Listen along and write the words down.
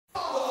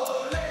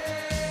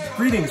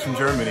Greetings from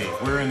Germany.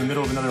 We're in the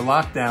middle of another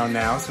lockdown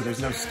now, so there's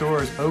no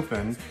stores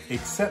open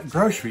except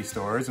grocery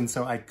stores, and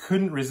so I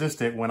couldn't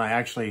resist it when I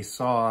actually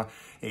saw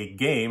a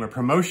game, a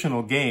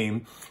promotional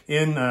game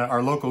in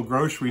our local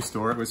grocery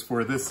store. It was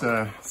for this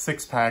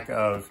six-pack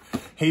of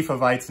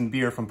Hefeweizen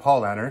beer from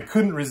Paulaner.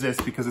 Couldn't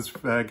resist because it's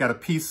got a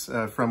piece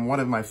from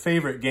one of my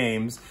favorite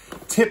games,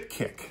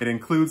 TippKick. It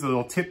includes a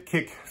little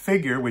TippKick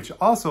figure, which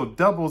also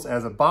doubles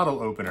as a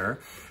bottle opener,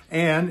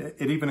 and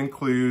it even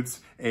includes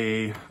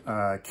a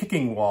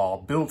kicking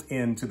wall built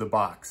into the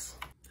box.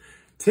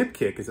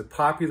 TippKick is a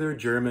popular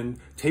German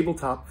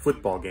tabletop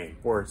football game,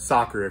 or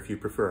soccer if you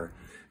prefer.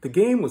 The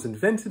game was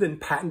invented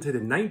and patented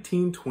in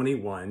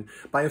 1921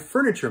 by a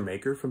furniture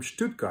maker from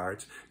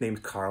Stuttgart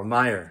named Karl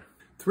Mayr.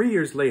 3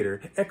 years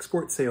later,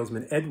 export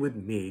salesman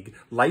Edwin Meeg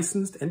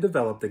licensed and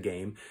developed the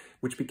game,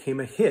 which became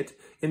a hit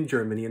in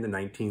Germany in the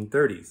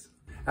 1930s.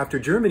 After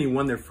Germany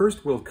won their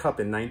first World Cup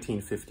in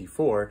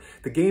 1954,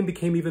 the game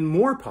became even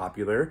more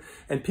popular,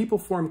 and people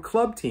formed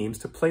club teams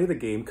to play the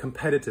game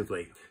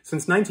competitively.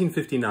 Since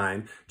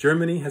 1959,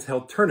 Germany has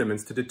held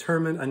tournaments to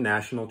determine a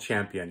national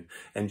champion,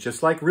 and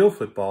just like real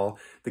football,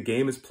 the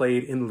game is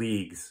played in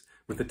leagues,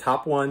 with the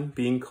top one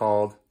being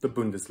called the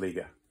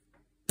Bundesliga.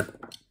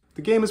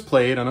 The game is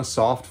played on a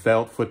soft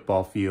felt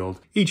football field.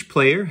 Each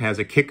player has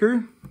a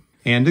kicker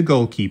and a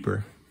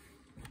goalkeeper.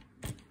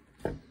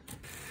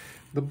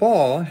 The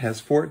ball has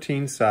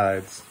 14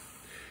 sides.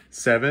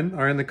 7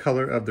 are in the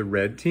color of the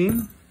red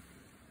team,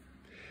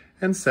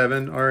 and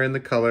 7 are in the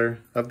color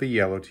of the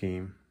yellow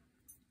team.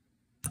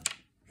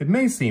 It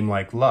may seem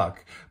like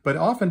luck, but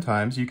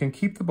oftentimes you can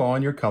keep the ball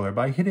in your color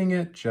by hitting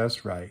it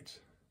just right.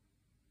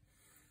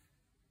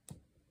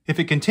 If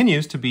it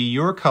continues to be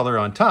your color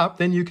on top,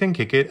 then you can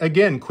kick it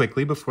again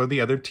quickly before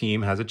the other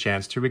team has a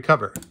chance to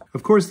recover.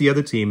 Of course, the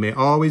other team may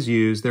always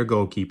use their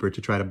goalkeeper to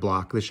try to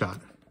block the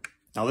shot.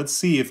 Now let's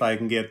see if I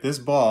can get this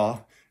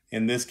ball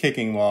in this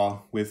kicking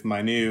wall with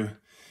my new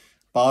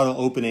bottle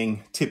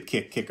opening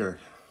TippKick kicker.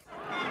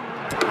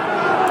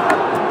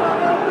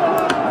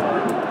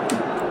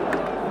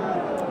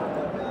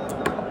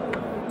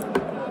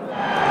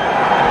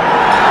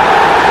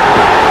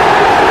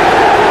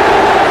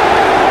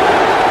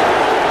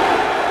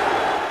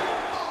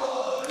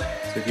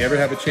 So if you ever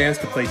have a chance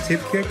to play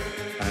TippKick,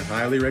 I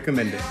highly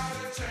recommend it.